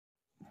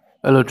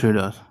Hello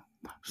traders.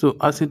 So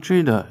as a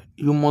trader,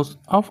 you must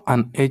have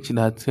an edge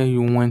that tell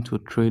you when to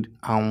trade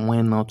and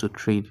when not to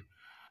trade.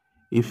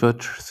 If your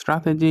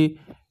strategy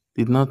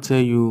did not tell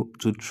you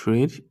to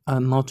trade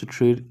and not to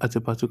trade at a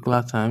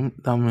particular time,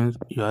 that means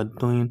you are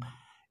doing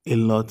a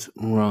lot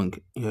wrong.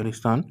 You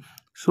understand?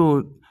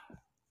 So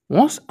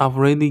once I've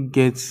already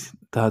get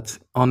that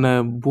on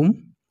a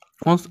boom,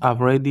 once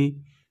I've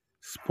already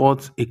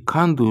spot a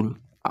candle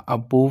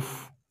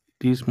above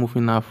this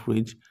moving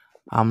average,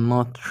 I'm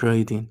not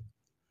trading.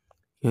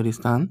 You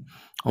understand?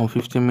 On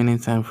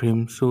 15-minute time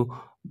frame. So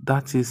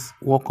that is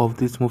work of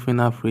this moving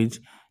average.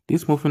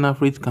 This moving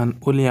average can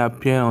only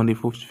appear on the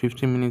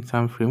 15-minute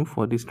time frame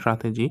for this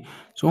strategy.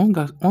 So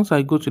once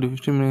I go to the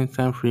 15-minute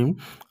time frame,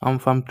 and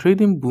if I'm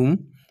trading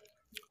boom,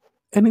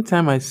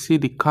 anytime I see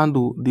the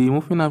candle, the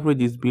moving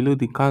average is below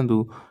the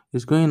candle,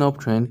 is going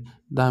uptrend,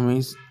 that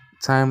means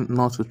time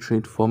not to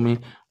trade for me.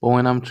 But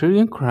when I'm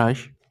trading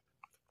crash,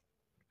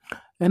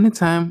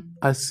 anytime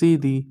I see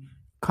the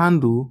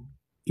candle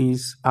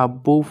is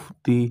above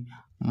the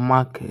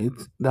market,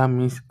 that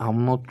means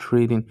I'm not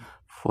trading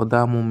for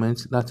that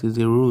moment. That is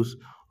the rules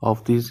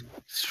of this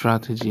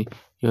strategy.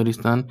 You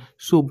understand?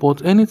 So,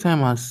 but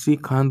anytime I see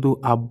candle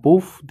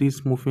above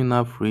this moving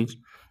average,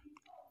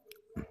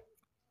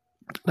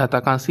 that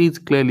I can see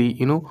it clearly,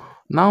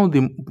 now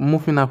the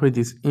moving average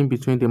is in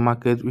between the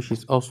market, which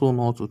is also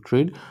not to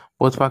trade.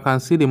 But if I can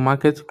see the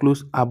market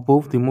close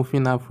above the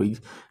moving average,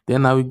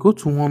 then I will go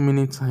to 1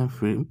 minute time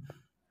frame.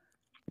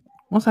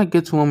 Once I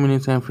get to 1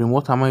 minute time frame,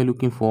 what am I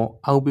looking for?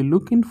 I'll be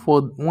looking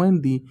for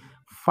when the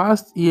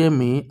fast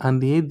EMA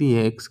and the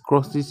ADX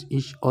crosses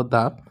each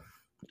other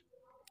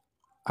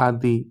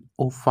at the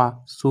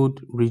oversold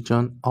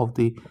region of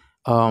the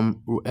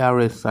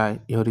RSI.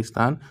 You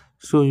understand?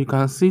 So you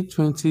can see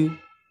 20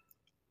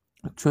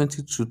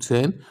 to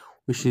 10,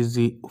 which is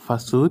the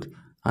oversold,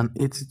 and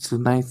 80 to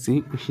 90,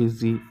 which is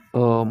the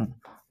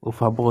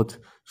overbought.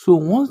 So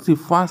once the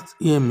fast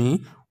EMA,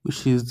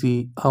 which is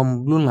the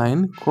blue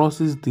line,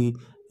 crosses the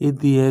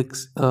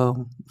ADX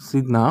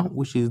signal,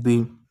 which is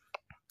the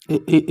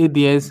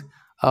ADS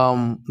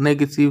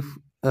negative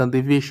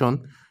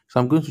deviation. So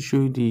I'm going to show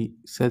you the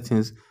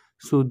settings.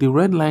 So the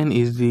red line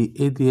is the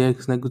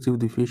ADX negative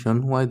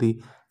deviation, while the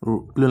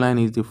blue line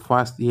is the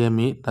fast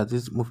EMA, that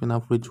is moving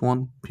average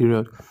 1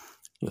 period.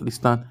 You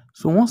understand?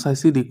 So once I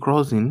see the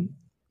crossing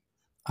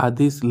at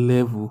this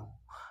level,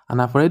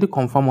 and I've already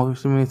confirmed on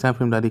 15-minute time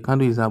frame that the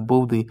candle is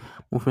above the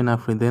moving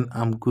average, then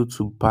I'm good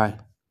to buy.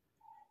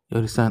 You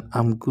understand?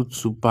 I'm good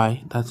to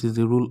buy. That is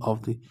the rule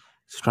of the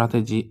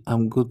strategy.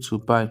 I'm good to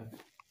buy.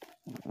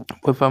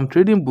 But if I'm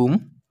trading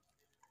boom,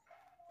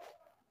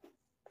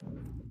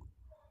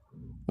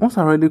 once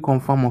I already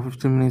confirm on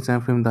 15-minute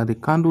time frame that the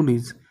candle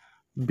is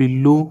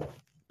below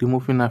the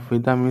moving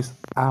average, that means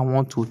I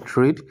want to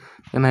trade.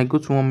 Then I go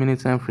to 1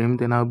 minute time frame,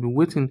 then I'll be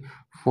waiting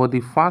for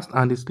the fast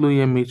and the slow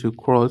EMA to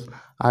cross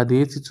at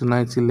the 80 to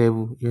 90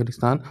 level. You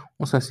understand?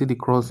 Once I see the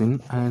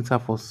crossing, I enter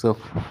for sell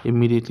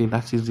immediately.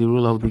 That is the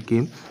rule of the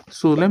game.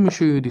 So let me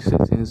show you the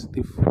settings.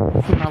 The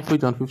moving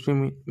average on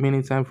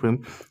 15-minute time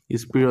frame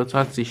is period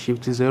 30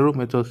 shift 0,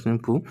 method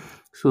simple.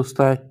 So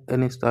style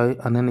any style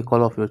and any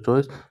color of your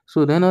choice.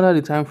 So then under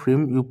the time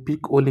frame, you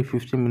pick only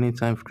 15-minute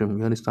time frame.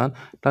 You understand?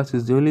 That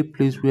is the only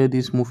place where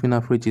this moving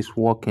average is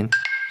working.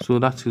 So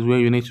that is where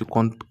you need to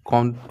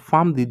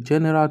confirm the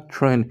general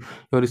trend.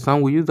 You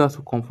understand? We use that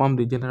to confirm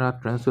the general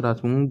trend so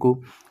that we won't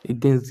go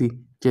against the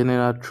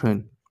general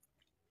trend.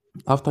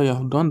 After you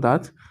have done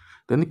that,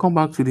 then you come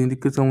back to the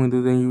indicator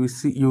window, then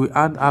you will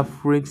add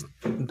average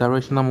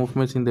directional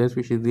movement index,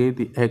 which is the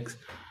ADX.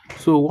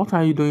 So what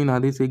are you doing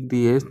at this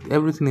ADX?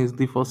 Everything is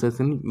default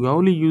setting. You are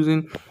only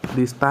using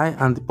the style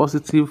and the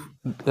positive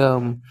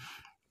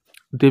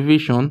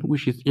deviation,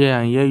 which is here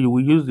and here. You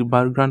will use the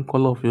background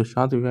color of your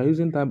chart. If you are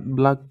using that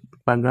black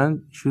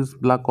background, choose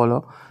black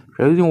color. If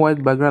you are using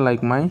white background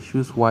like mine,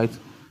 choose white.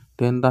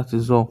 Then that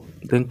is all.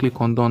 Then click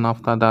on done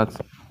after that.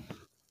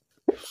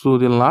 So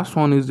the last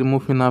one is the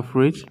moving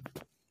average.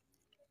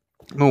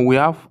 No, we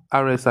have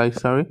RSI,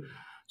 sorry.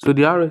 So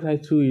the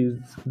RSI 2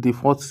 is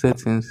default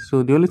settings.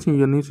 So the only thing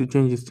you need to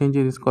change is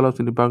changing this color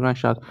to the background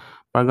chart,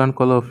 background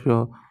color of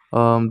your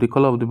the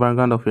color of the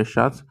background of your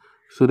chart.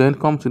 So then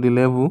come to the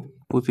level,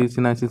 put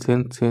 80, 90,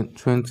 10, 10,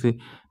 20.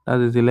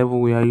 That is the level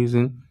we are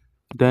using.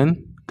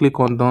 Then click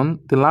on done.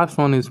 The last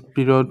one is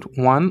period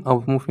 1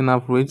 of moving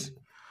average.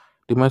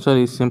 The method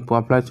is simple,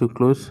 apply to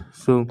close.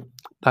 So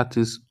that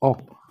is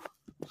all.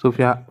 So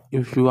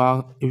if you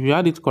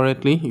had it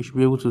correctly, you should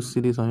be able to see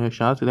this on your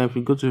chart. And then if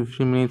you go to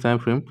 15-minute time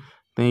frame,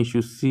 then you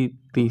should see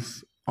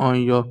this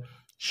on your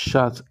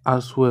chart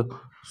as well.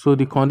 So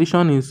the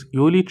condition is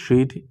you only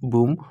trade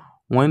boom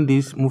when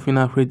this moving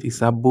average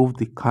is above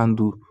the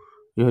candle.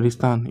 You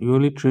understand? You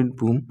only trade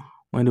boom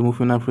when the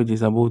moving average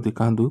is above the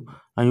candle,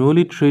 and you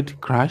only trade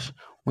crash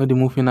when the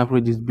moving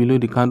average is below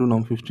the candle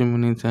on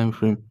 15-minute time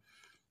frame.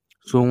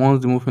 So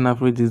once the moving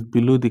average is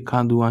below the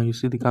candle and you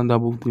see the candle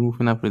above the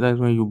moving average, that is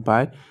when you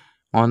buy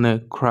on a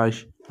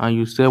crash, and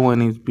you sell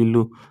when it's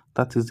below.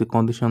 That is the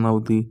condition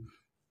of the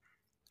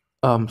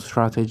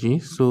strategy.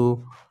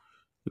 So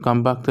You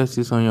can backtest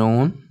this on your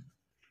own.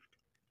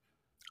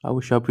 I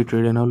wish happy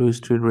trade and always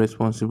trade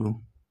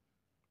responsible.